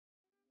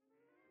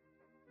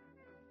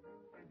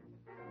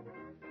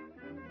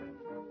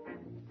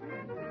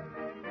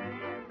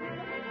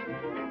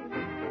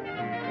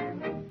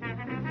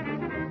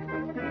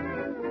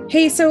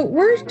Hey, so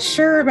we're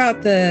sure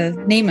about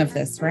the name of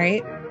this,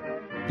 right?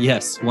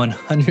 Yes,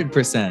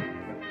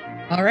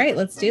 100%. All right,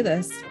 let's do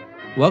this.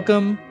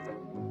 Welcome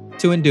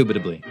to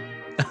Indubitably.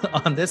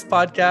 On this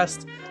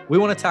podcast, we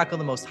want to tackle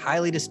the most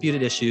highly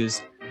disputed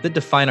issues that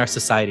define our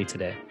society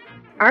today.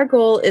 Our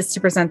goal is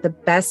to present the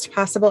best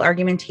possible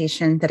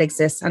argumentation that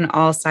exists on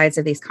all sides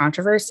of these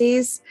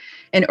controversies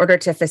in order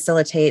to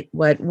facilitate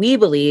what we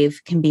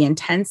believe can be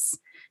intense,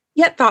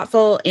 yet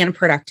thoughtful and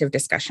productive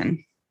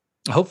discussion.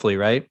 Hopefully,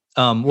 right?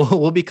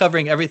 We'll be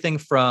covering everything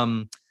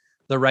from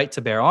the right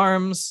to bear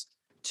arms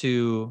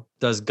to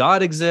does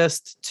God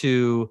exist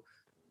to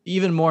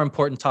even more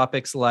important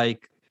topics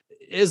like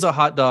is a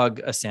hot dog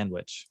a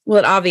sandwich? Well,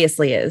 it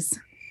obviously is.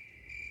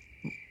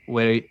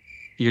 Wait,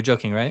 you're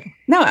joking, right?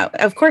 No,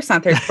 of course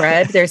not. There's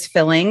bread, there's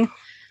filling.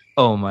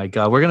 Oh my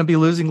God, we're going to be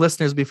losing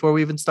listeners before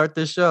we even start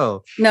this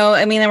show. No,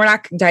 I mean, we're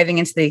not diving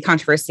into the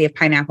controversy of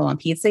pineapple on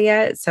pizza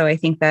yet. So I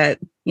think that,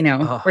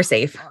 we're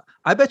safe.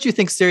 I bet you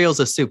think cereal's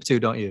a soup too,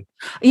 don't you?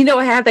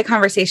 I had that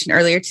conversation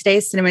earlier today.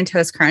 Cinnamon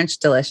Toast Crunch,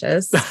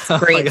 delicious.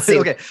 Great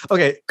soup.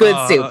 Okay.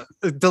 Good soup.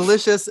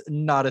 Delicious,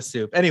 not a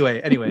soup.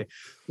 Anyway,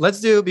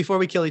 before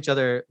we kill each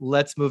other,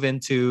 let's move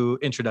into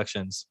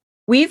introductions.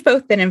 We've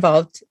both been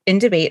involved in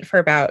debate for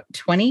about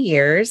 20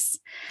 years.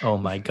 Oh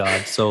my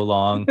God, so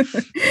long.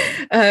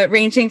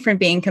 Ranging from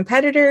being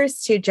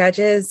competitors to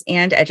judges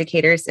and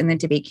educators in the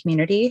debate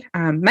community.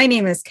 My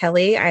name is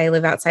Kelly. I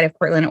live outside of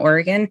Portland,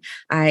 Oregon.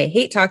 I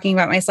hate talking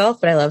about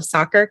myself, but I love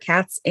soccer,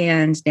 cats,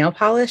 and nail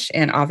polish,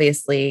 and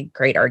obviously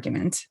great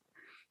argument.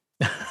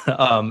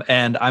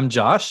 And I'm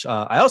Josh.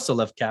 I also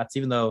love cats,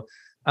 even though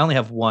I only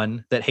have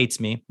one that hates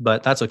me,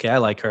 but that's okay. I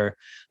like her.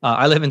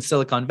 I live in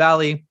Silicon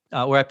Valley,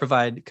 where I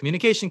provide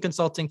communication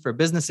consulting for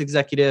business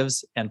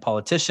executives and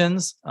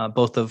politicians,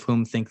 both of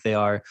whom think they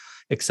are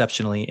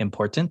exceptionally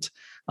important.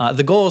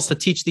 The goal is to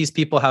teach these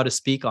people how to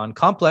speak on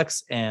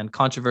complex and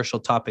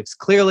controversial topics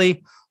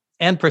clearly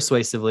and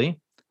persuasively.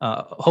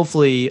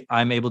 Hopefully,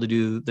 I'm able to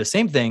do the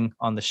same thing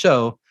on the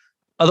show.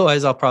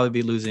 Otherwise, I'll probably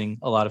be losing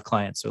a lot of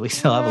clients, or at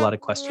least I'll have a lot of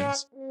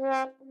questions.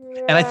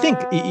 And I think,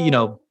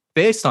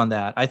 based on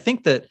that, I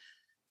think that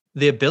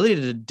the ability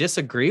to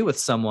disagree with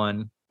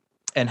someone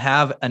and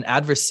have an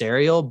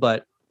adversarial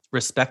but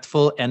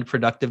respectful and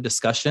productive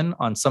discussion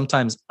on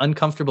sometimes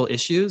uncomfortable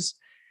issues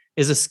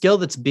is a skill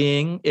that's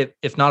being,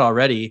 if not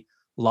already,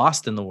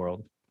 lost in the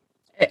world.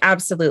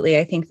 Absolutely.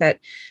 I think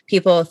that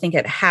people think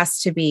it has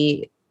to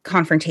be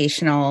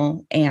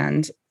confrontational,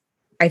 and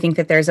I think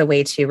that there's a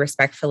way to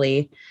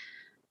respectfully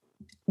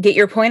get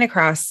your point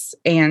across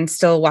and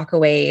still walk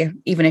away,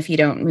 even if you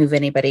don't move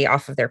anybody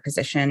off of their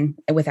position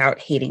without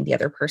hating the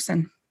other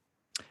person.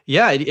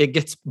 Yeah, it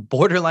gets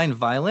borderline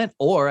violent,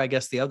 or I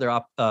guess the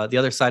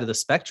other side of the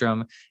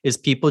spectrum is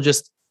people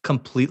just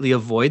completely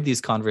avoid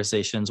these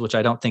conversations, which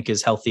I don't think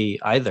is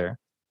healthy either.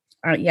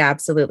 Yeah,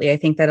 absolutely. I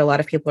think that a lot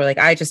of people are like,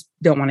 I just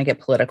don't want to get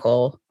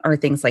political or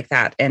things like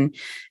that. And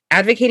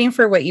advocating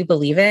for what you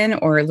believe in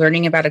or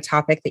learning about a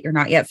topic that you're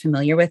not yet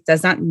familiar with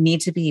does not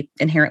need to be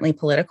inherently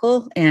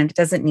political, and it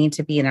doesn't need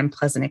to be an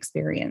unpleasant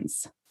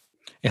experience.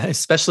 Yeah,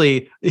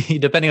 especially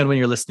depending on when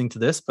you're listening to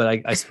this,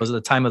 but I suppose at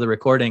the time of the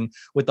recording,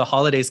 with the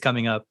holidays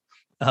coming up,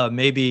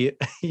 maybe,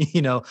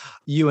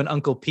 you and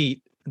Uncle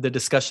Pete, the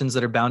discussions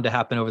that are bound to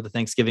happen over the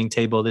Thanksgiving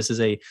table, this is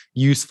a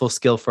useful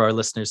skill for our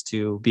listeners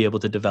to be able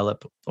to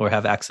develop or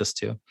have access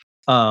to.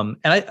 And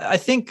I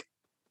think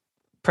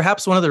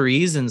perhaps one of the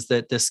reasons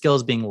that this skill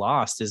is being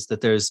lost is that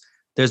there's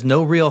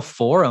no real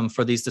forum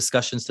for these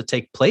discussions to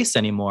take place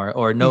anymore,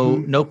 or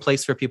no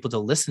place for people to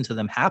listen to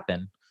them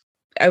happen.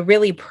 A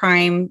really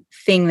prime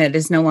thing that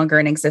is no longer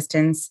in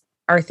existence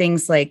are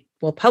things like,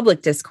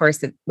 public discourse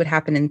that would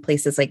happen in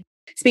places like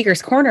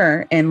Speaker's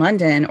Corner in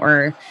London,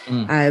 or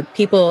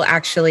people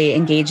actually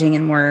engaging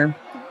in more,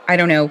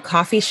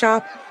 coffee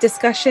shop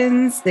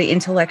discussions, the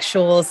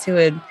intellectuals who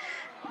would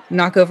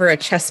knock over a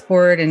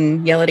chessboard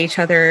and yell at each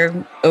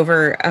other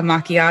over a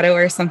macchiato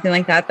or something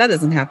like that. That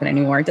doesn't happen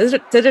anymore. Did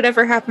it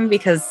ever happen?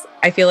 Because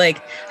I feel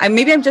like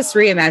maybe I'm just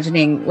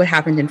reimagining what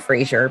happened in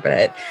Frasier,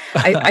 but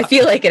I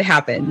feel like it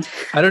happened.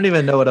 I don't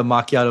even know what a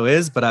macchiato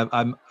is, but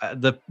I'm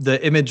the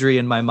imagery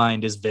in my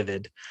mind is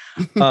vivid.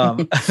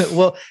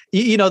 Well,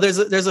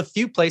 there's a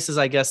few places,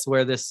 I guess,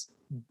 where this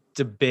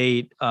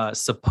debate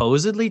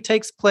supposedly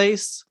takes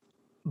place,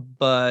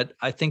 but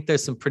I think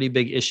there's some pretty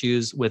big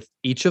issues with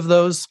each of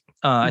those.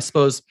 I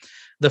suppose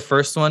the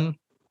first one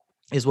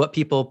is what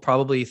people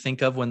probably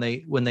think of when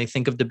they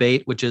think of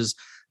debate, which is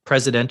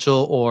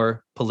presidential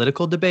or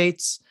political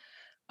debates.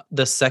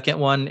 The second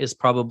one is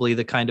probably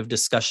the kind of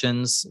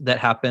discussions that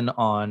happen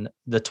on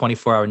the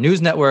 24-hour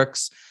news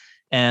networks.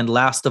 And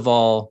last of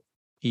all,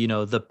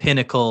 the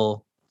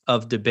pinnacle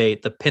of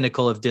debate, the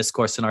pinnacle of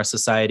discourse in our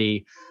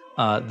society,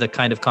 the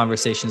kind of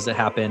conversations that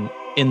happen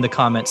in the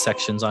comment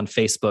sections on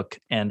Facebook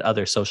and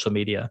other social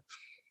media.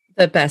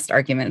 The best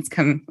arguments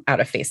come out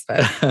of Facebook.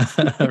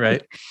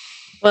 Right.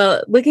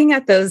 Well, looking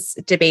at those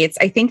debates,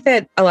 I think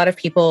that a lot of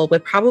people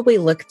would probably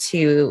look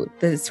to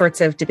the sorts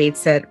of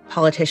debates that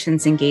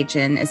politicians engage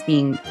in as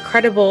being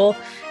credible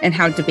and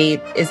how debate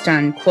is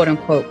done, quote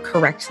unquote,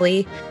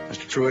 correctly.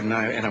 Mr. Truitt,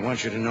 and I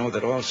want you to know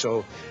that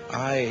also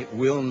I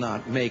will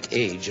not make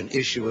age an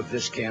issue of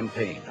this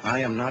campaign. I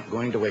am not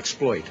going to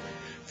exploit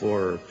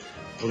for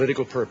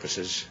political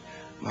purposes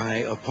my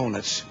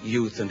opponent's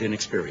youth and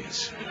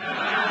inexperience.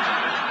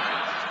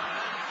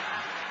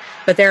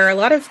 But there are a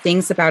lot of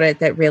things about it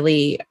that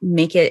really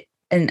make it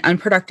an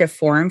unproductive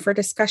forum for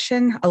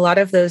discussion. A lot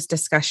of those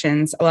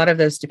discussions, a lot of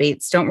those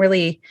debates don't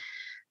really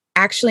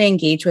actually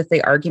engage with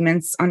the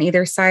arguments on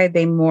either side.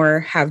 They more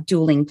have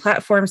dueling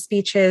platform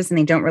speeches, and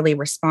they don't really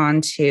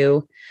respond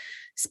to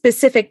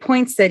specific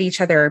points that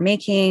each other are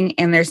making.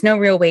 And there's no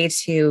real way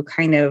to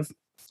kind of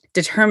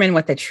determine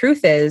what the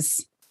truth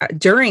is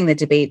during the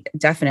debate,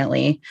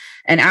 definitely.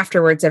 And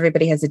afterwards,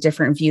 everybody has a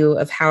different view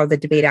of how the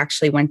debate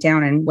actually went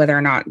down and whether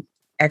or not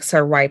X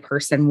or Y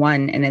person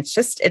won. And it's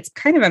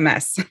kind of a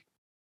mess.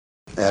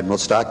 Admiral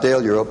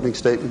Stockdale, your opening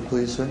statement,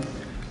 please, sir.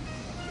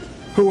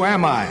 Who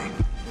am I?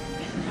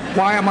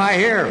 Why am I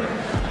here?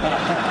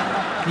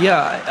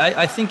 Yeah,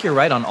 I think you're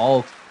right on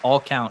all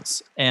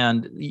counts.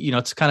 And,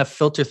 to kind of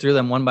filter through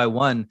them one by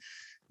one,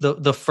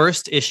 the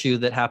first issue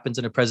that happens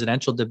in a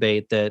presidential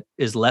debate that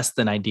is less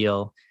than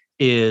ideal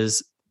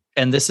is,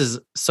 and this is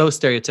so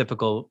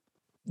stereotypical,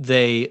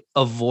 they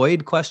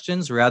avoid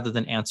questions rather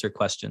than answer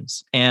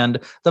questions. And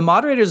the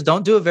moderators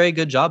don't do a very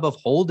good job of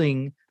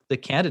holding the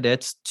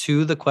candidates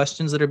to the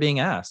questions that are being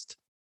asked.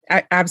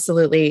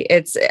 Absolutely.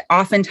 It's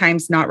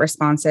oftentimes not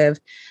responsive.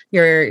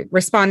 You're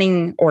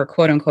responding, or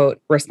quote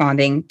unquote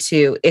responding,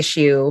 to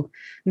issue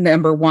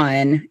number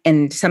one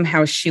and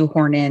somehow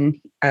shoehorn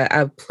in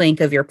a plank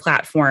of your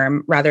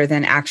platform rather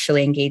than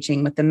actually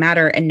engaging with the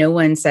matter. And no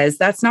one says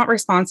that's not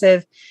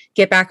responsive,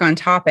 get back on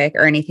topic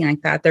or anything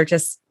like that. They're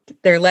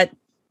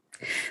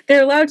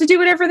allowed to do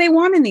whatever they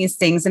want in these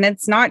things. And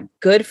it's not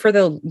good for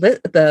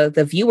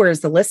the viewers,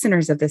 the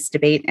listeners of this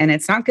debate. And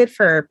it's not good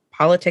for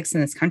politics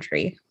in this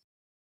country.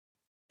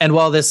 And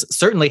while this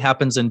certainly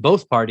happens in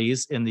both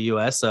parties in the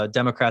US,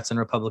 Democrats and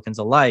Republicans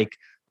alike,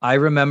 I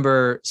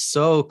remember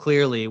so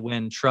clearly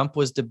when Trump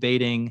was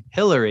debating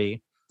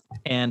Hillary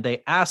and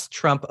they asked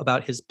Trump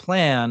about his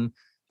plan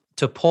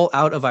to pull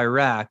out of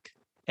Iraq.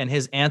 And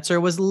his answer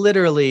was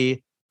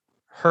literally,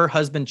 her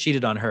husband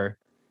cheated on her.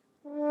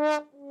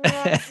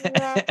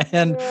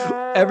 And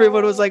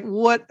everyone was like,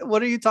 what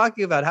are you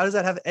talking about? How does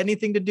that have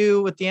anything to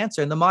do with the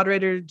answer? And the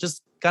moderator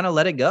just kind of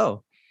let it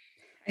go.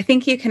 I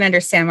think you can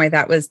understand why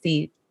that was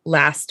the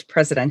last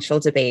presidential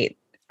debate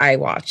I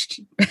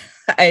watched.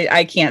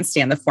 I can't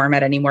stand the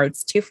format anymore.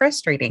 It's too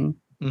frustrating.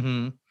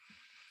 Mm-hmm.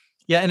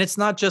 Yeah. And it's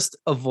not just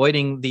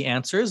avoiding the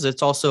answers.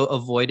 It's also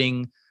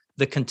avoiding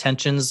the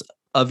contentions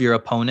of your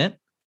opponent.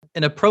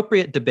 An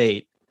appropriate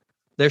debate,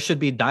 there should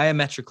be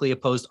diametrically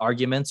opposed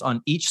arguments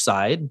on each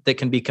side that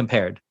can be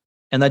compared.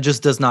 And that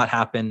just does not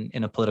happen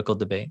in a political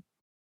debate.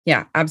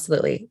 Yeah,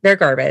 absolutely. They're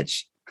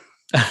garbage.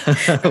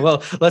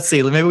 Well, let's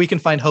see. Maybe we can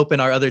find hope in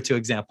our other two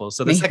examples.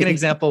 So the second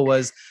example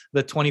was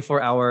the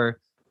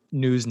 24-hour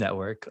news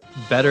network.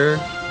 Better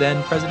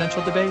than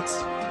presidential debates?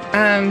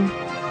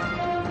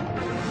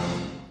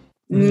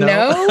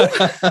 No.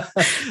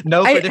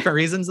 No, for different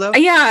reasons, though?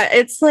 Yeah,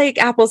 it's like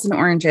apples and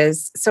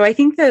oranges. So I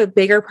think the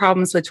bigger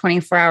problems with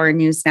 24-hour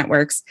news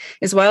networks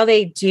is while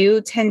they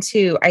do tend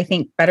to, I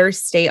think, better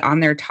stay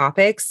on their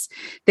topics,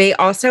 they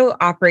also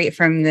operate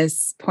from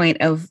this point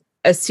of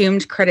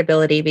assumed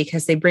credibility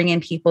because they bring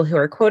in people who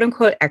are quote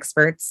unquote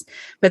experts,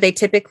 but they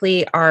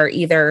typically are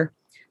either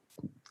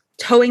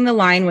towing the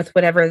line with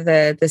whatever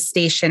the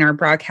station or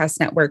broadcast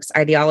network's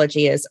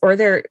ideology is, or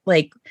they're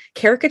like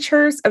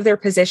caricatures of their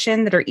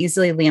position that are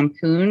easily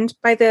lampooned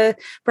by the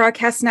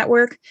broadcast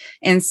network.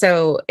 And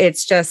so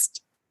it's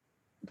just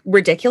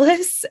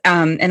ridiculous.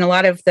 And a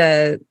lot of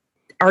the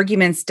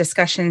arguments,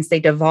 discussions, they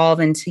devolve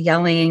into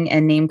yelling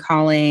and name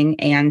calling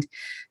and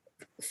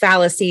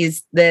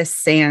fallacies,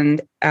 this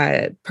and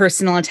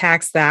personal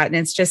attacks, that. And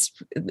it's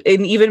just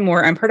an even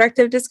more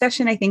unproductive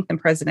discussion, I think, than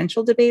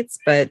presidential debates,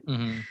 but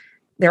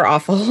they're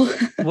awful.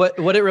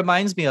 What it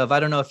reminds me of, I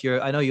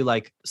know you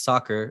like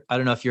soccer. I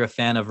don't know if you're a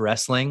fan of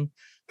wrestling,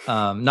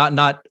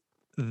 not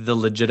the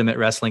legitimate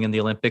wrestling in the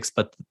Olympics,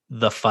 but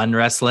the fun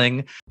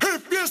wrestling.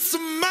 If you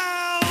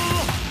smell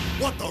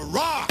what the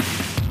Rock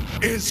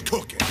is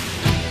cooking.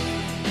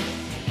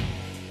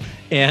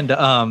 And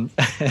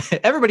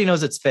everybody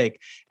knows it's fake.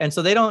 And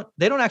so they don't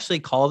actually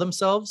call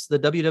themselves, the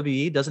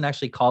WWE doesn't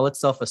actually call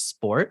itself a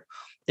sport.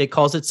 It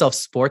calls itself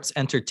sports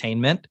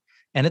entertainment.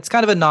 And it's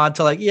kind of a nod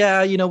to like,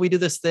 yeah, we do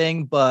this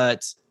thing,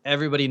 but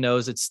everybody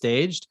knows it's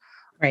staged.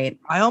 Right.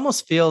 I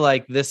almost feel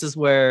like this is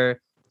where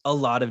a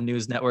lot of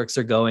news networks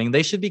are going.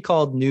 They should be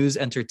called news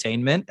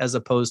entertainment as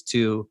opposed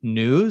to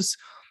news,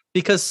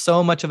 because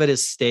so much of it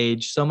is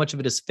staged. So much of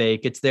it is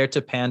fake. It's there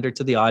to pander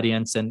to the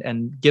audience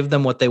and give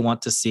them what they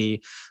want to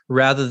see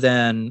rather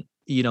than,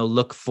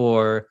 look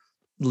for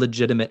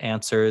legitimate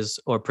answers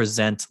or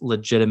present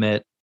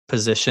legitimate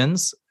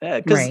positions,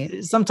 because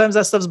Right. sometimes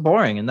that stuff's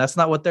boring and that's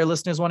not what their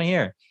listeners want to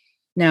hear.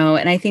 No,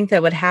 and I think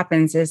that what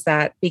happens is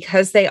that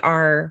because they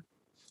are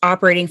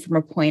operating from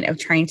a point of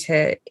trying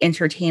to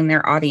entertain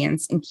their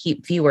audience and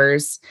keep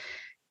viewers,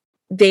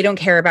 they don't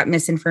care about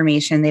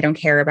misinformation. They don't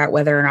care about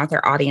whether or not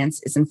their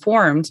audience is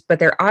informed, but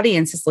their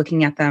audience is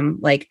looking at them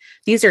like,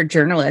 these are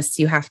journalists.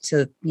 You have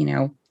to,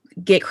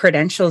 get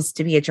credentials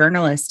to be a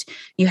journalist.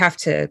 You have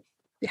to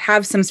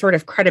have some sort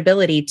of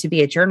credibility to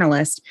be a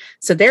journalist.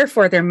 So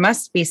therefore, there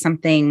must be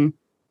something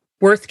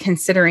worth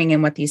considering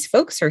in what these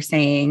folks are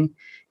saying.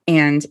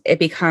 And it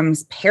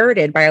becomes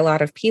parroted by a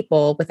lot of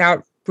people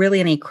without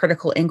really any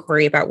critical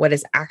inquiry about what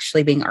is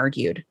actually being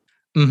argued.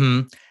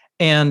 Mm-hmm.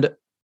 And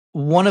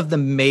one of the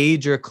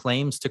major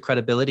claims to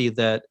credibility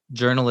that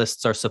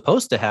journalists are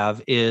supposed to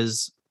have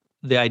is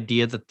the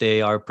idea that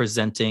they are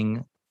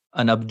presenting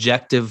an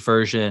objective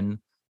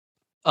version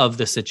of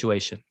the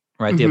situation,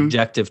 right? The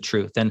objective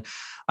truth. And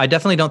I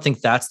definitely don't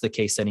think that's the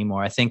case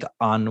anymore. I think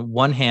on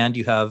one hand,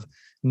 you have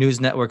news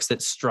networks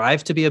that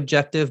strive to be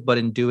objective, but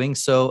in doing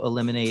so,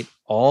 eliminate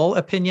all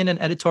opinion and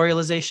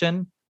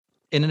editorialization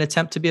in an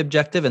attempt to be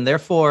objective, and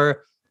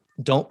therefore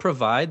don't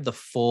provide the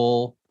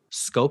full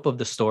scope of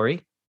the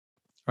story,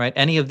 right?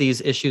 Any of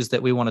these issues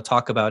that we want to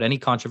talk about, any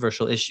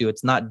controversial issue,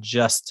 it's not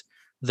just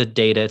the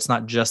data, it's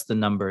not just the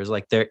numbers.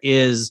 Like there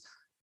is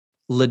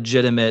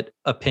legitimate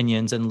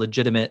opinions and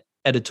legitimate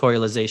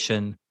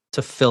editorialization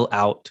to fill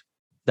out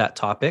that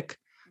topic.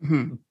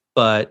 Mm-hmm.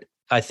 But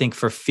I think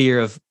for fear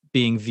of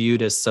being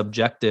viewed as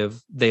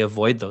subjective, they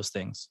avoid those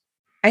things.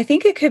 I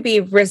think it could be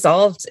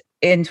resolved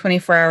in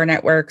 24-hour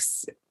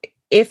networks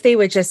if they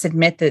would just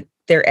admit that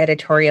they're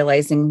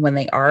editorializing when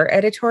they are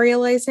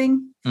editorializing.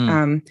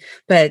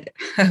 But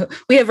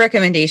we have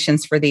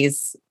recommendations for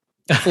these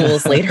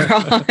fools later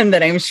on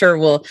that I'm sure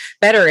will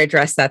better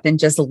address that than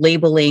just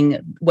labeling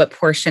what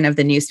portion of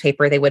the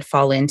newspaper they would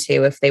fall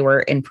into if they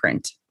were in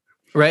print.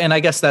 Right. And I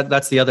guess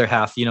that's the other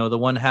half. The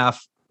one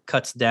half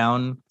cuts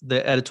down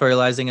the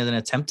editorializing in an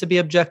attempt to be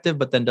objective,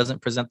 but then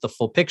doesn't present the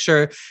full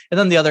picture. And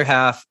then the other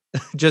half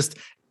just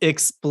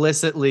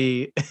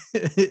explicitly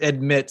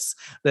admits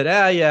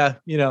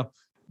that,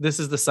 this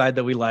is the side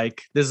that we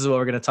like. This is what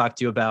we're going to talk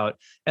to you about.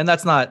 And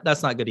that's not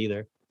good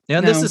either.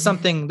 And no. This is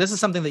something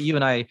that you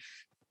and I,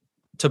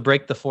 to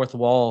break the fourth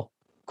wall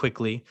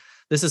quickly,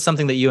 this is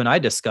something that you and I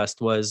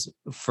discussed was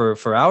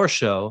for our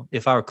show.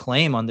 If our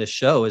claim on this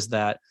show is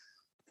that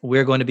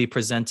we're going to be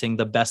presenting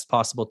the best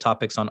possible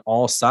topics on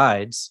all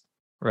sides,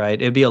 right?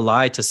 It'd be a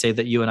lie to say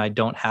that you and I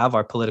don't have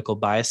our political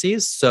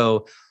biases.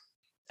 So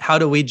how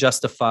do we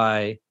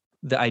justify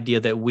the idea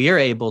that we're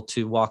able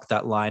to walk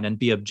that line and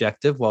be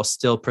objective while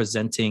still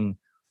presenting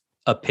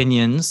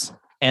opinions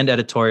and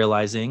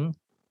editorializing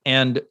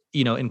and,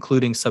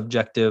 including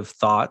subjective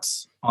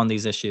thoughts on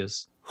these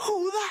issues?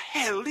 Who the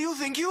hell do you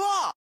think you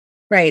are?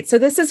 Right. So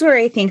this is where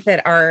I think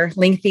that our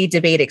lengthy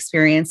debate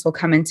experience will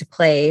come into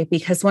play,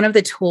 because one of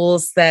the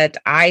tools that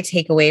I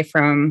take away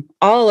from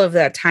all of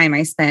that time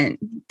I spent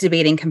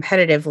debating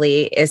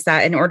competitively is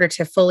that in order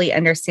to fully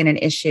understand an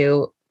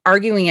issue,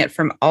 arguing it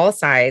from all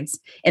sides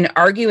and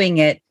arguing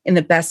it in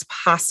the best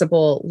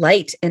possible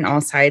light in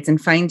all sides and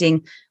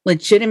finding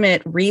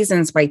legitimate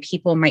reasons why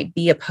people might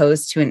be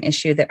opposed to an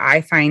issue that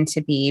I find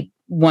to be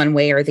one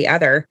way or the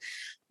other,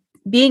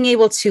 being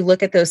able to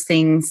look at those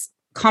things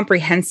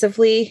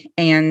comprehensively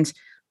and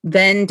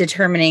then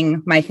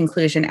determining my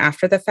conclusion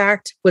after the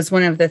fact was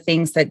one of the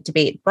things that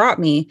debate brought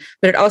me.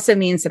 But it also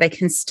means that I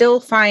can still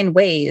find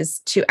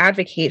ways to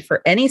advocate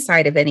for any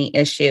side of any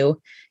issue,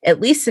 at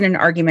least in an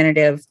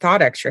argumentative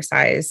thought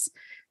exercise,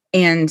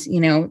 and,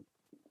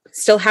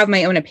 still have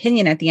my own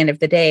opinion at the end of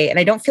the day. And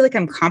I don't feel like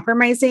I'm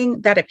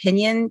compromising that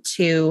opinion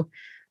to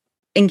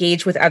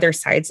engage with other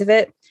sides of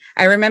it.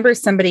 I remember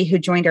somebody who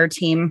joined our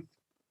team,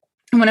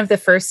 one of the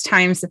first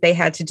times that they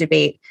had to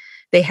debate,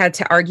 they had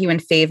to argue in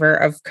favor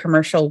of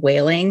commercial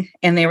whaling.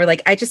 And they were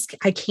like, I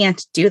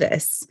can't do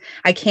this.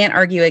 I can't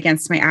argue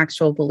against my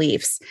actual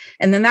beliefs.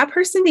 And then that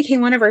person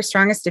became one of our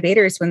strongest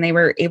debaters when they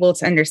were able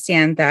to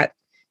understand that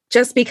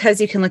just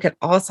because you can look at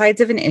all sides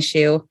of an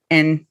issue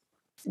and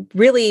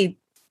really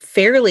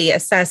fairly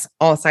assess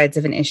all sides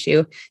of an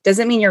issue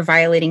doesn't mean you're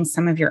violating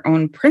some of your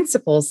own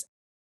principles.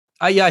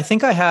 I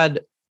think I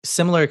had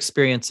similar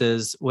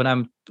experiences when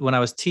I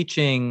was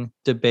teaching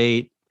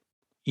debate,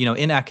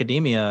 in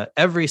academia.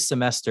 Every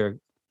semester,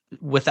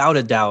 without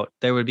a doubt,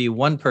 there would be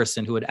one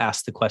person who would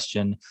ask the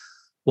question,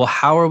 well,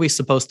 how are we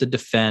supposed to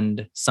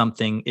defend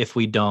something if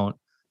we don't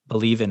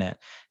believe in it?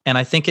 And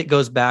I think it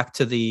goes back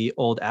to the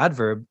old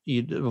adverb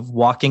of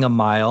walking a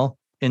mile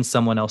in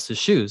someone else's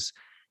shoes.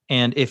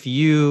 And if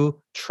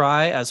you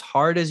try as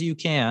hard as you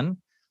can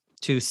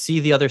to see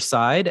the other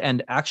side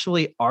and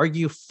actually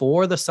argue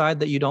for the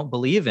side that you don't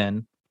believe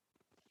in,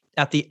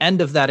 at the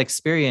end of that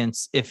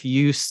experience, if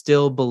you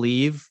still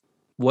believe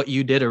what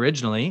you did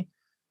originally,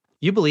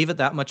 you believe it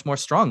that much more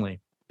strongly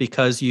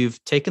because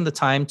you've taken the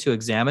time to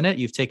examine it,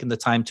 you've taken the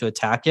time to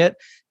attack it,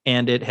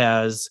 and it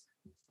has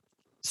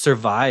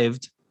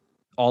survived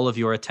all of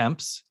your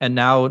attempts. And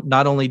now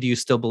not only do you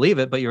still believe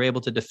it, but you're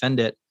able to defend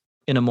it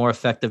in a more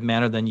effective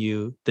manner than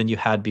you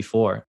had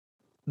before.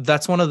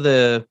 That's one of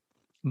the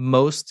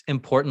most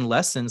important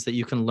lessons that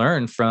you can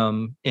learn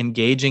from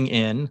engaging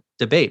in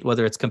debate,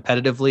 whether it's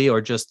competitively or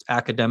just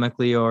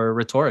academically or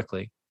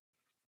rhetorically.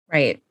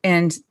 Right.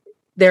 And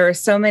there are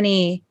so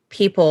many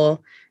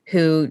people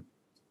who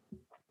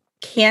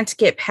can't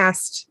get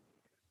past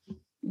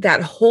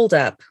that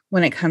holdup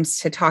when it comes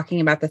to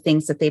talking about the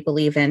things that they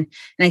believe in.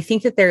 And I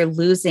think that they're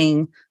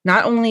losing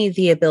not only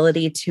the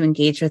ability to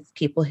engage with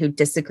people who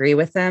disagree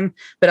with them,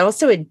 but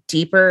also a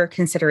deeper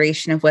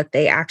consideration of what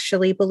they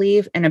actually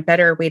believe and a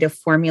better way to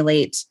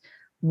formulate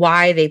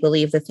why they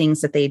believe the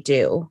things that they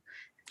do.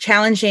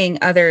 Challenging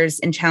others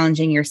and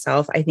challenging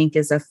yourself, I think,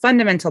 is a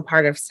fundamental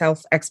part of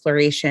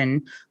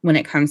self-exploration when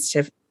it comes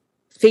to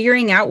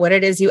figuring out what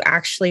it is you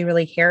actually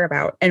really care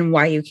about and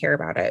why you care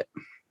about it.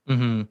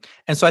 Mm-hmm.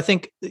 And so I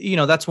think,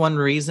 that's one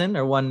reason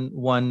or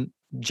one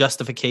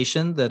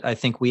justification that I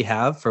think we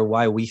have for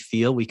why we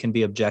feel we can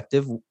be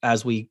objective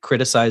as we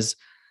criticize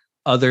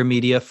other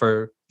media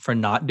for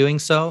not doing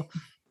so.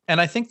 And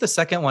I think the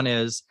second one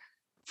is,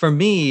 for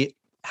me,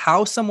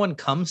 how someone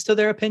comes to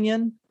their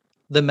opinion,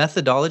 the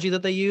methodology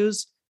that they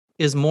use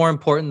is more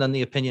important than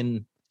the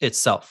opinion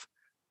itself.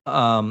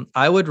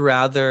 I would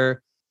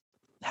rather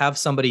have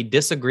somebody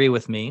disagree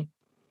with me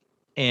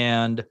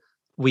and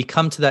we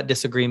come to that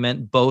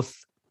disagreement,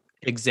 both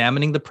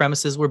examining the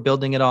premises we're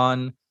building it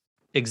on,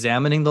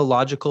 examining the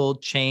logical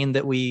chain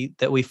that we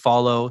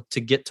follow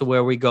to get to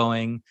where we're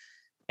going,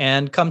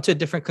 and come to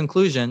different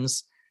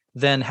conclusions,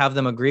 than have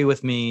them agree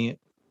with me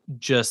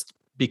just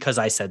because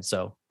I said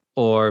so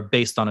or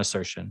based on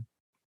assertion.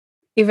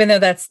 Even though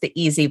that's the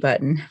easy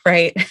button,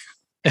 right?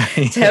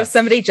 To have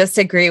somebody just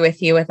agree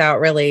with you without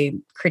really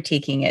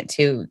critiquing it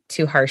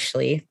too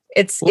harshly.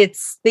 It's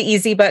the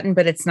easy button,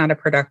 but it's not a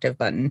productive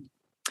button.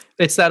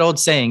 It's that old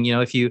saying,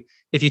 if you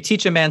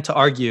teach a man to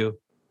argue,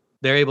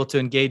 they're able to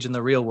engage in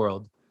the real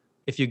world.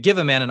 If you give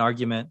a man an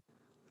argument,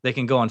 they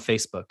can go on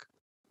Facebook.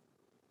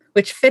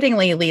 Which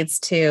fittingly leads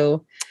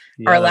to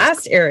our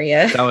last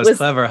area. That was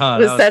clever, huh?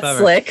 Was that clever.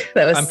 Slick?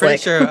 That was I'm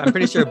slick.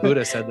 pretty sure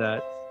Buddha said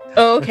that.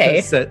 Oh,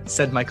 okay.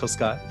 said Michael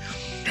Scott.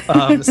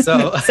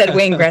 Said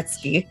Wayne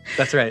Gretzky.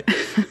 That's right.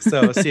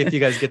 So see if you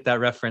guys get that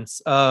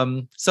reference.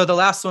 So the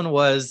last one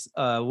was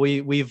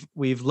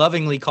we've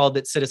lovingly called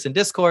it citizen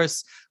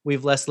discourse.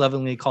 We've less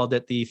lovingly called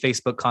it the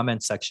Facebook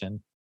comment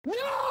section.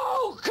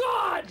 No,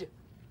 God!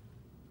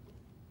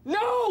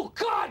 No,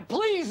 God,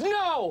 please,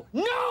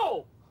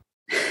 no!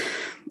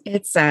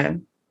 It's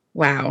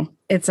wow.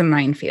 It's a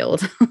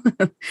minefield.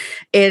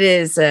 It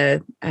is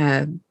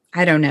I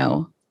don't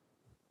know,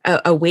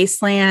 a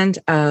wasteland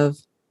of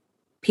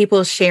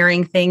people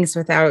sharing things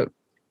without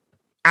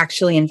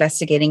actually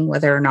investigating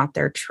whether or not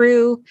they're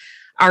true,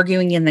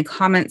 arguing in the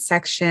comment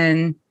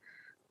section,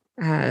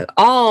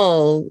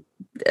 all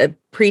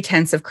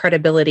pretense of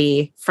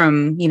credibility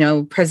from,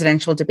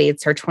 presidential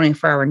debates or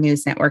 24-hour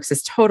news networks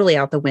is totally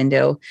out the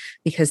window,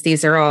 because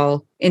these are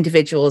all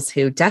individuals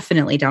who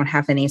definitely don't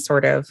have any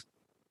sort of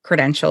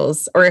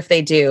credentials. Or if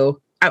they do,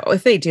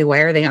 why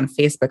are they on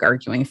Facebook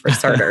arguing, for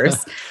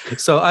starters?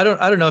 So I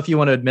don't know if you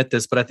want to admit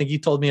this, but I think you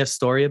told me a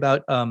story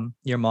about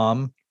your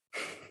mom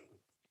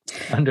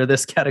under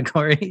this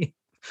category.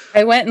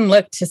 I went and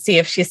looked to see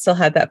if she still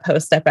had that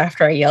post up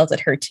after I yelled at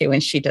her too,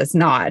 and she does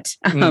not.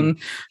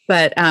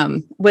 But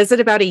was it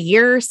about a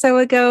year or so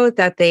ago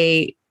that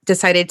they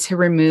decided to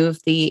remove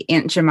the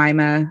Aunt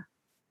Jemima?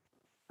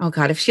 Oh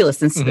God, if she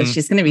listens to this,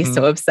 she's going to be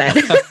so upset.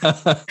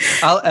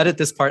 I'll edit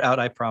this part out,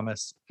 I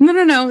promise.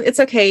 No. It's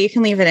okay. You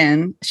can leave it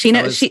in. She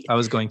knows. I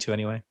was going to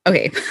anyway.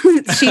 Okay.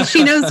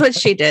 she knows what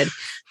she did.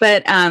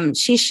 But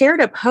she shared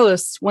a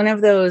post, one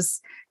of those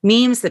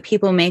memes that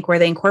people make where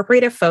they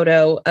incorporate a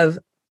photo of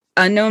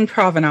unknown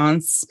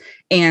provenance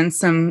and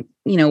some,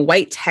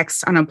 white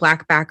text on a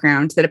black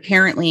background, that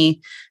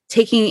apparently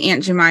taking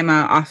Aunt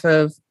Jemima off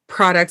of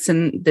products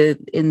in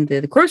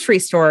the grocery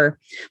store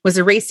was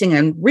erasing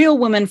a real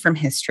woman from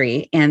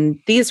history. And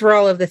these were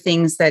all of the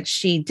things that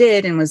she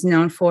did and was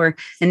known for.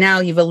 And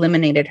now you've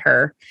eliminated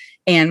her.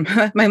 And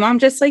my mom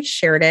just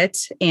shared it.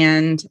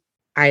 And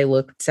I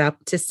looked up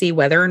to see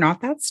whether or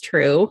not that's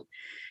true.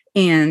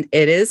 And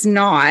it is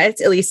not,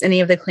 at least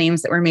any of the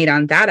claims that were made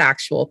on that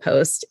actual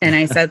post. And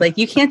I said,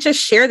 you can't just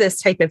share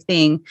this type of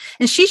thing.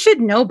 And she should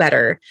know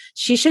better.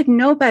 She should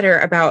know better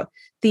about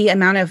the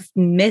amount of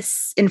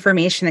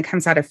misinformation that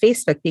comes out of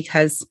Facebook,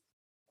 because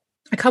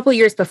a couple of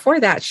years before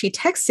that, she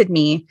texted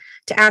me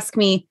to ask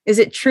me, is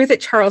it true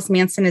that Charles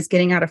Manson is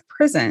getting out of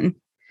prison?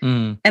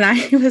 And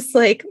I was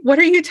like, what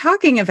are you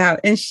talking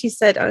about? And she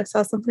said, I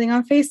saw something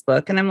on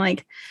Facebook. And I'm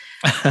like,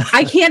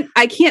 I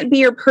can't be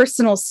your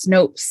personal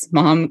Snopes,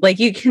 Mom.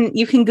 You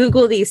can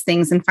Google these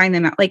things and find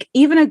them out.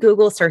 Even a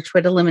Google search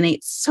would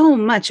eliminate so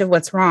much of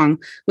what's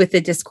wrong with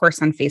the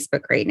discourse on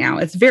Facebook right now.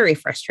 It's very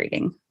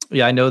frustrating.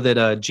 Yeah, I know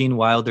that Gene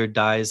Wilder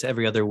dies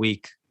every other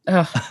week.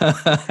 Oh,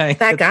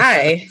 that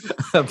guy.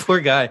 Poor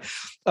guy.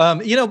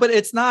 But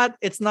it's not,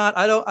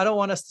 I don't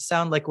want us to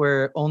sound like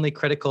we're only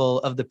critical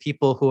of the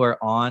people who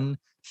are on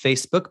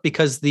Facebook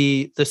because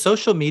the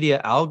social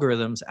media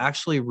algorithms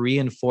actually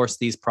reinforce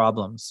these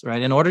problems,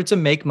 right? In order to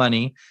make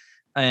money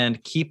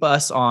and keep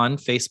us on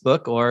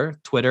Facebook or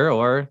Twitter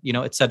or,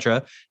 et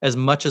cetera, as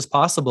much as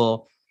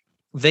possible,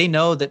 they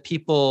know that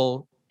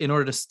people, in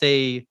order to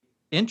stay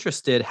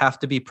interested, have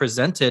to be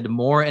presented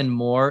more and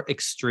more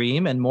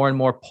extreme and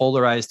more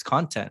polarized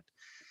content.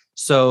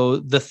 So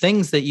the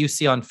things that you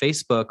see on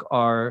Facebook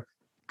are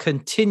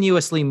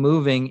continuously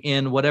moving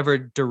in whatever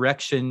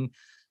direction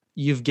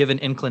you've given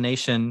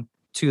inclination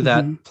to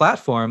that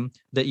platform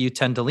that you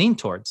tend to lean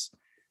towards.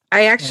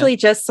 I actually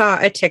just saw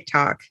a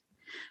TikTok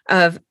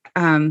of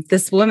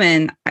this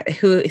woman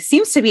who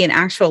seems to be an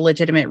actual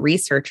legitimate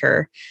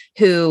researcher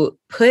who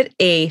put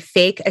a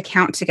fake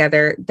account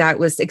together that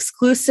was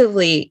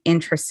exclusively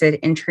interested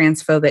in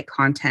transphobic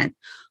content.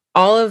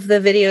 All of the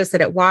videos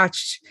that it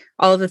watched,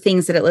 all of the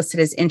things that it listed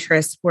as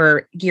interest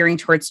were gearing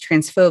towards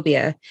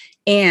transphobia.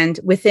 And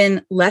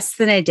within less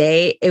than a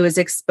day, it was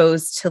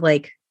exposed to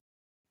like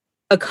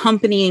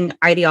accompanying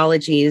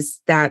ideologies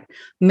that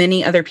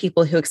many other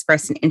people who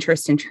express an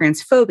interest in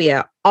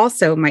transphobia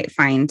also might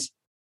find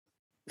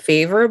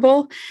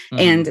favorable.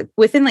 And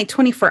within like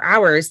 24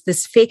 hours,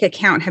 this fake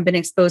account had been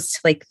exposed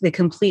to like the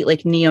complete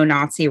like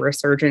neo-Nazi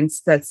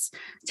resurgence that's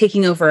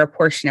taking over a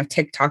portion of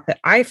TikTok that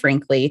I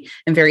frankly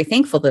am very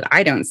thankful that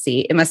I don't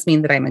see. It must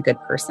mean that I'm a good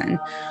person.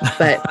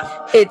 But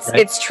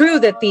it's true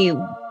that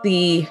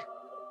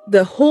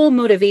the whole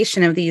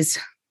motivation of these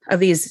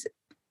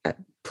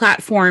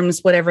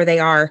platforms, whatever they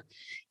are,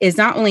 is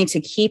not only to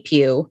keep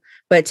you,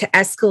 but to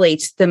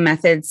escalate the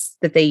methods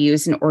that they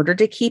use in order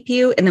to keep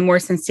you. And the more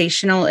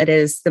sensational it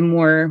is, the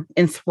more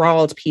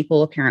enthralled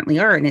people apparently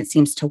are. And it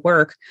seems to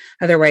work.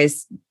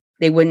 Otherwise,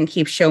 they wouldn't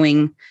keep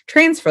showing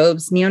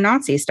transphobes,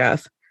 neo-Nazi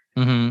stuff.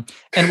 And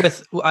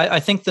I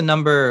think the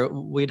number,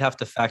 we'd have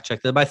to fact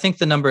check that, but I think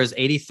the number is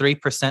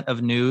 83%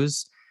 of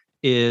news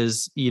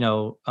is,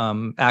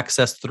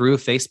 accessed through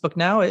Facebook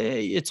now.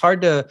 It's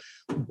hard to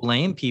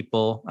blame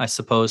people, I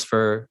suppose,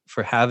 for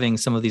having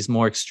some of these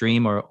more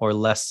extreme or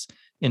less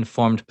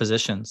informed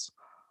positions.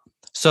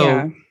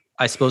 So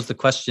I suppose the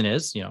question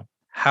is,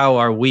 how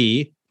are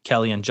we,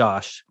 Kelly and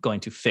Josh, going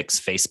to fix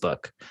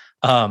Facebook?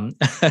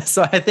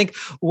 So I think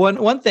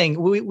one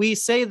thing we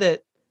say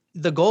that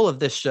the goal of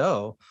this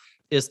show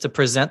is to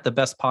present the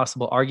best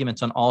possible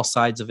arguments on all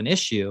sides of an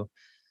issue.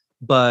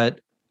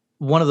 But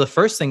one of the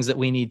first things that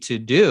we need to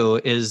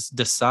do is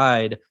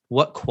decide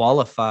what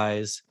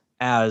qualifies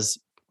as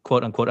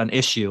quote unquote an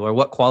issue or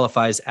what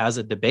qualifies as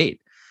a debate,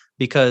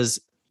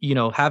 because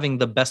having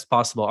the best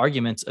possible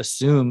arguments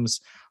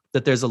assumes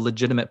that there's a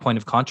legitimate point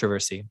of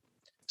controversy.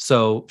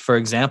 So, for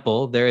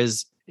example, there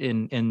is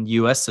in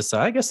U.S.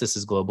 society, I guess this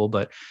is global,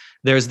 but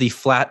there's the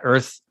flat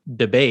Earth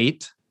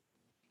debate,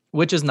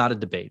 which is not a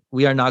debate.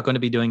 We are not going to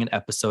be doing an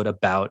episode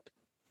about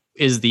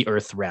is the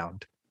Earth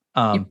round.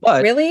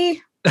 But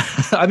really,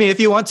 I mean, if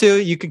you want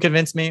to, you can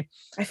convince me.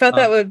 I thought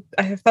that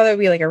would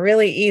be like a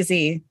really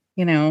easy,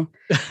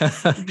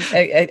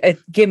 a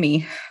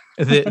gimme.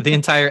 The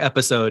entire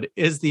episode,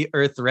 is the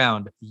Earth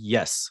round?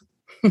 Yes.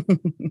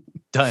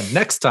 Done.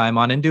 Next time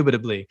on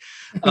Indubitably.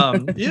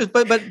 But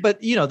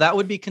that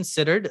would be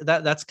considered,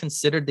 that's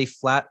considered the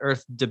flat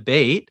Earth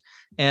debate,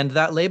 and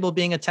that label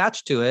being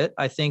attached to it,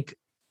 I think,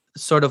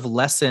 sort of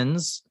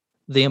lessens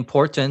the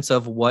importance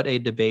of what a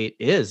debate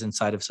is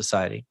inside of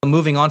society.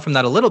 Moving on from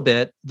that a little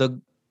bit, the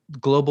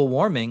global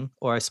warming,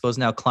 or I suppose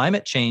now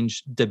climate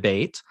change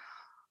debate,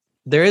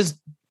 there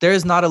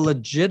is not a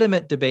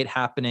legitimate debate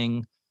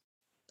happening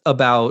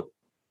about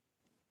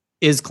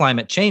is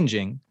climate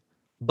changing.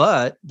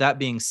 But that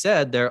being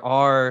said, there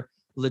are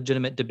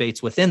legitimate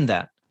debates within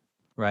that,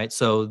 right?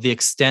 So the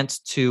extent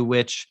to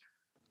which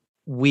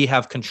we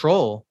have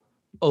control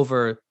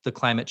over the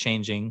climate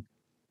changing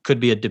could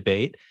be a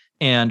debate.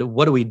 And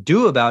what do we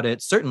do about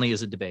it certainly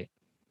is a debate.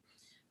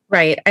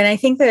 Right. And I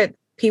think that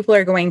people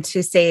are going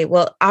to say,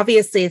 well,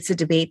 obviously it's a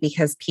debate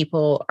because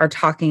people are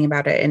talking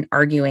about it and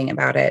arguing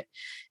about it.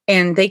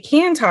 And they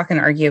can talk and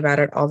argue about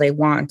it all they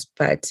want.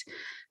 But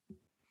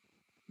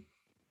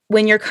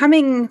when you're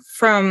coming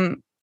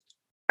from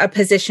a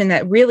position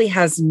that really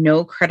has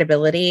no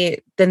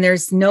credibility, then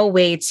there's no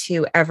way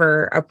to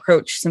ever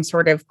approach some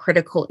sort of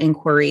critical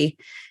inquiry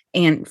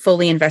and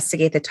fully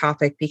investigate the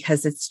topic,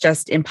 because it's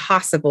just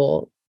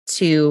impossible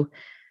to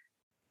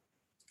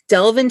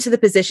delve into the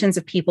positions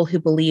of people who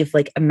believe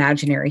like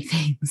imaginary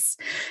things.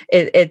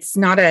 It's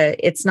not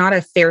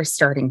a fair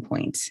starting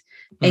point.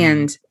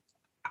 And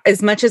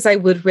as much as I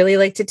would really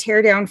like to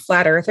tear down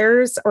flat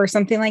earthers or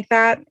something like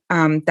that,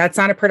 that's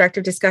not a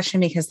productive discussion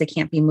because they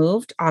can't be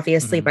moved,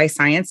 obviously, by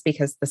science,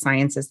 because the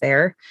science is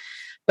there.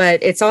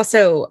 But it's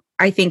also,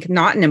 I think,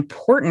 not an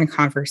important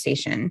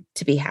conversation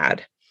to be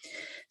had.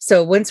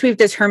 So once we've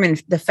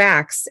determined the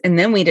facts, and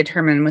then we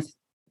determine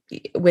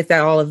with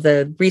all of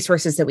the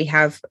resources that we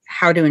have,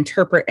 how to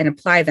interpret and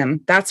apply them,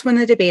 that's when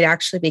the debate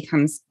actually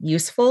becomes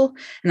useful.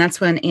 And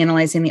that's when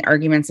analyzing the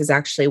arguments is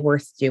actually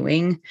worth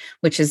doing,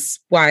 which is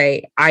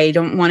why I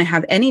don't want to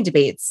have any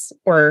debates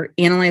or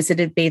analyze the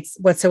debates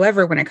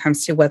whatsoever when it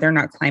comes to whether or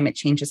not climate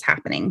change is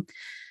happening.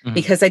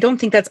 because I don't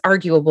think that's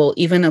arguable,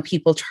 even though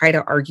people try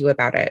to argue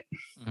about it.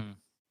 Mm-hmm.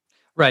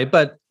 Right.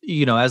 But,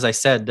 as I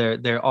said,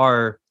 there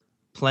are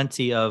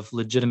plenty of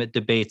legitimate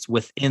debates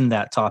within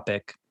that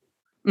topic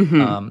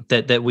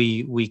that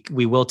we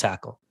will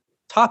tackle.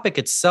 Topic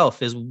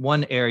itself is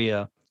one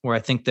area where I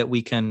think that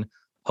we can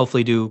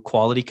hopefully do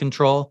quality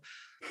control.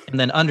 And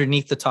then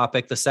underneath the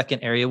topic, the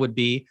second area would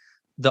be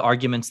the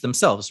arguments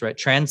themselves, right?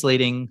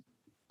 Translating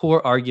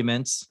poor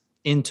arguments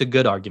into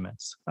good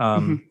arguments.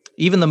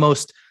 Even the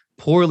most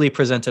poorly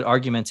presented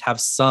arguments have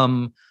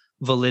some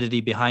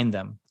validity behind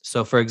them.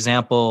 So, for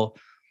example,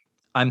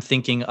 I'm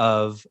thinking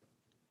of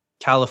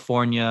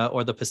California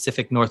or the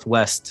Pacific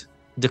Northwest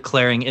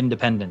declaring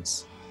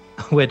independence,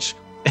 which,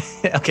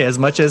 okay, as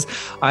much as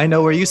I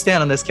know where you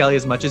stand on this, Kelly,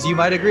 as much as you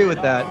might agree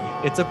with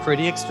that, it's a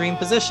pretty extreme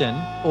position.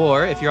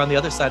 Or if you're on the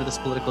other side of this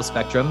political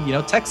spectrum,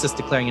 Texas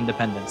declaring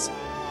independence.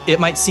 It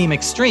might seem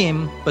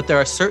extreme, but there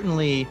are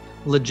certainly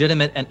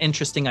legitimate and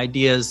interesting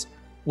ideas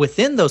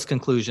within those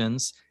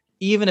conclusions,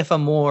 even if a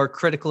more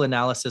critical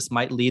analysis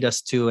might lead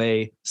us to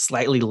a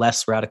slightly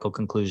less radical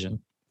conclusion.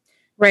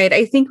 Right.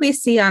 I think we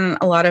see on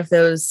a lot of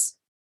those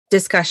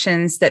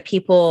discussions that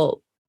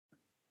people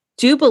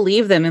do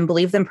believe them and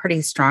believe them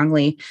pretty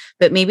strongly,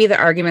 but maybe the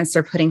arguments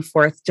they're putting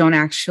forth don't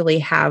actually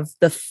have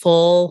the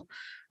full,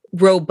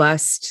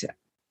 robust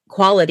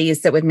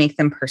qualities that would make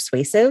them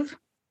persuasive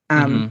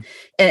on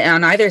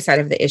either side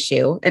of the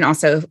issue. And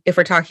also, if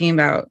we're talking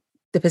about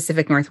the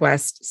Pacific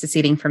Northwest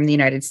seceding from the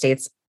United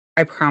States,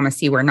 I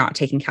promise you we're not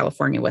taking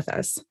California with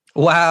us.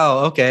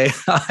 Wow. Okay.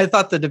 I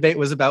thought the debate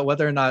was about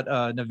whether or not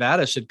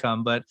Nevada should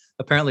come, but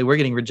apparently we're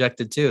getting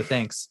rejected too.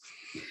 Thanks.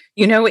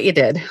 You know what you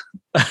did.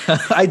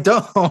 I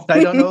don't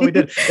know what we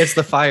did. It's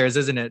the fires,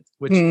 isn't it?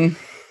 Which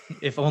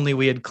if only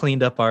we had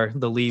cleaned up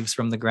the leaves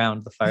from the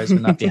ground, the fires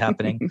would not be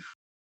happening.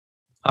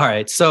 All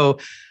right. So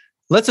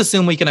let's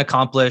assume we can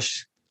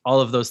accomplish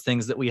all of those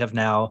things that we have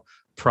now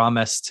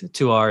promised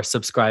to our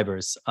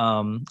subscribers.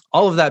 All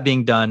of that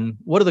being done,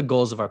 what are the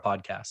goals of our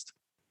podcast?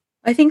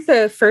 I think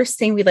the first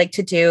thing we like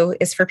to do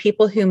is for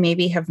people who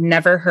maybe have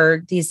never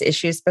heard these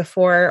issues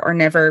before or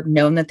never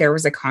known that there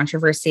was a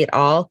controversy at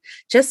all,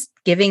 just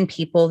giving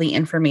people the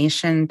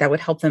information that would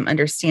help them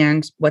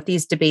understand what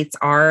these debates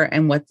are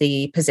and what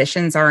the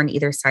positions are on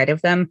either side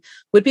of them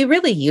would be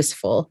really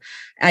useful.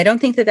 I don't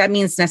think that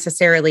means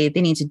necessarily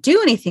they need to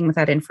do anything with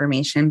that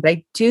information, but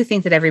I do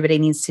think that everybody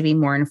needs to be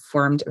more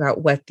informed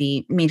about what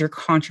the major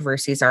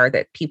controversies are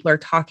that people are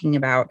talking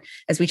about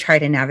as we try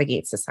to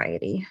navigate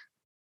society.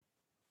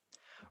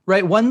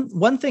 Right.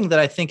 One thing that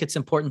I think it's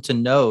important to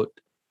note,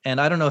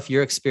 and I don't know if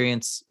your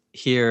experience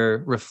here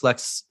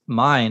reflects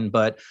mine,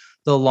 but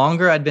the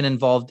longer I'd been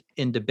involved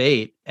in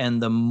debate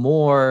and the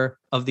more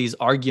of these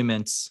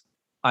arguments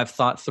I've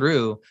thought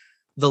through,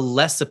 the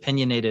less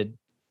opinionated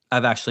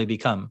I've actually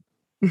become.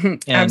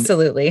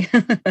 Absolutely.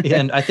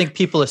 And I think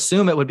people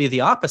assume it would be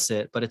the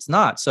opposite, but it's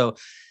not. So,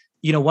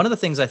 one of the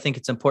things I think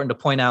it's important to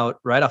point out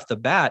right off the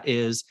bat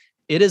is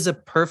it is a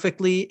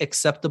perfectly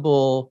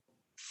acceptable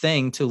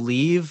thing to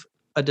leave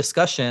a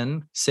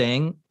discussion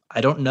saying,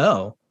 I don't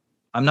know.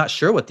 I'm not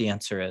sure what the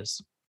answer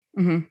is.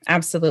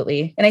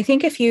 Absolutely. And I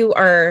think if you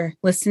are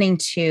listening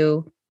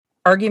to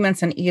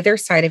arguments on either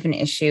side of an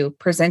issue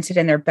presented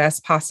in their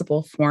best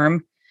possible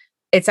form,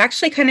 it's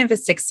actually kind of a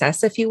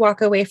success if you walk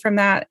away from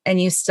that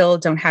and you still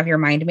don't have your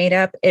mind made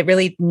up. It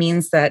really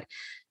means that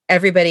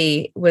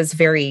everybody was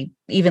very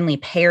evenly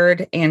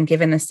paired and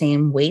given the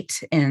same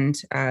weight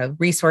and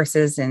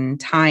resources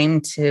and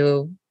time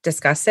to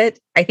discuss it.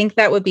 I think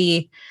that would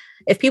be,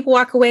 if people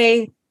walk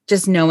away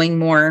just knowing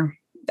more,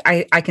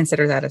 I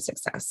consider that a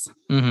success.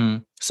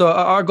 So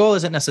our goal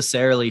isn't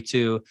necessarily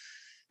to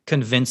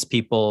convince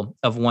people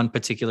of one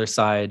particular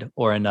side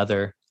or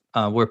another.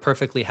 We're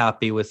perfectly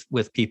happy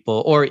with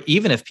people, or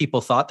even if people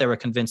thought they were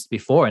convinced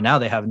before and now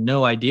they have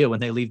no idea when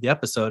they leave the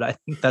episode, I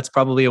think that's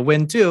probably a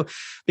win too,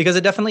 because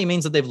it definitely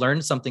means that they've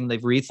learned something,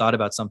 they've rethought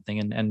about something.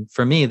 And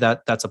for me,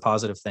 that's a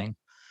positive thing.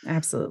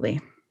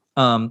 Absolutely.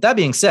 That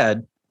being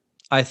said,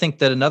 I think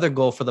that another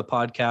goal for the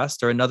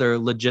podcast or another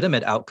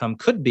legitimate outcome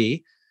could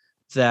be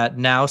that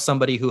now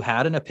somebody who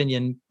had an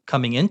opinion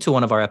coming into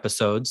one of our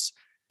episodes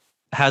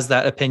has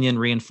that opinion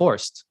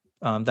reinforced.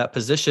 That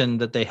position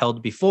that they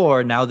held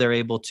before, now they're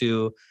able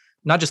to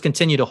not just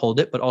continue to hold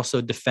it, but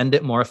also defend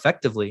it more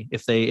effectively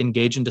if they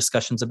engage in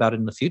discussions about it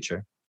in the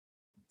future.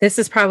 This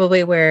is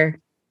probably where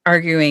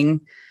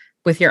arguing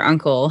with your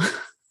uncle,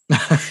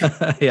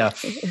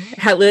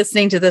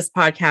 listening to this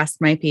podcast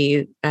might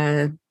be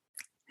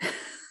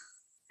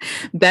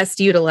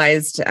best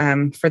utilized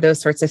for those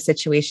sorts of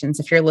situations.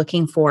 If you're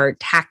looking for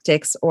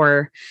tactics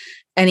or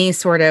any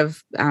sort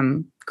of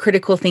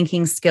critical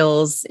thinking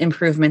skills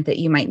improvement that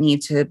you might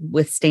need to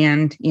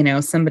withstand,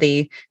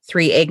 somebody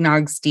 3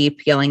 eggnogs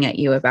deep yelling at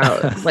you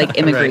about like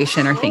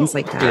immigration or things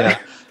like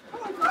that.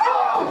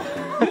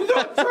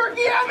 Don't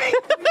turkey at me!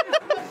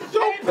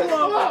 Don't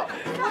blow up!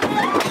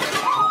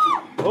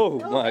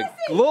 Oh my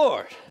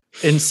Lord.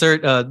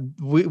 Insert,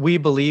 we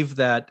believe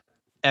that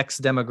X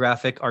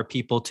demographic are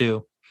people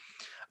too.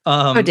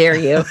 How dare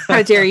you?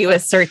 How dare you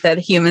assert that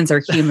humans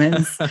are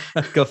humans?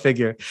 Go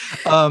figure.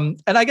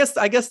 And I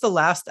guess the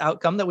last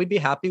outcome that we'd be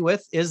happy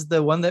with is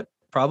the one that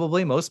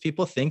probably most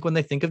people think when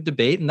they think of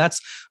debate, and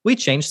that's we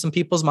change some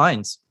people's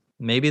minds.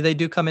 Maybe they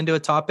do come into a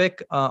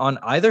topic on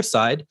either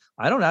side.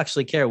 I don't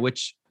actually care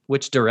which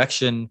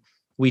direction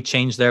we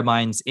change their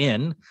minds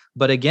in.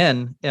 But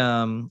again,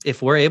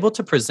 if we're able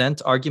to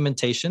present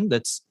argumentation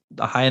that's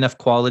a high enough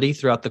quality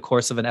throughout the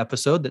course of an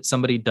episode that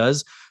somebody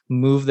does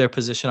move their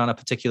position on a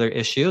particular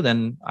issue,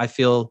 then I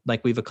feel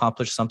like we've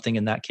accomplished something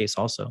in that case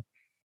also.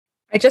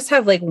 I just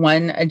have like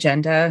one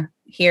agenda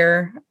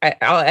here.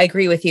 I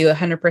agree with you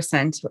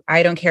 100%.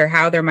 I don't care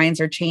how their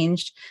minds are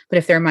changed, but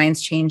if their minds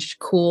changed,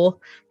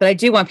 cool. But I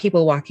do want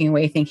people walking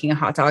away thinking a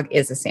hot dog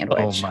is a sandwich.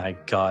 Oh my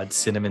God,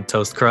 Cinnamon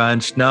Toast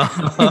Crunch. No.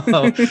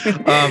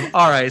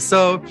 All right.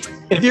 So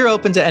if you're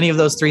open to any of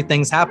those three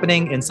things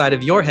happening inside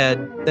of your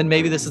head, then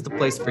maybe this is the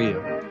place for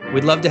you.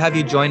 We'd love to have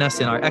you join us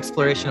in our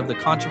exploration of the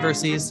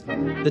controversies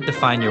that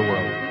define your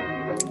world.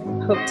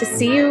 Hope to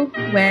see you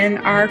when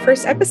our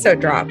first episode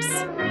drops.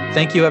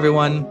 Thank you,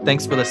 everyone.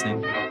 Thanks for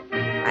listening.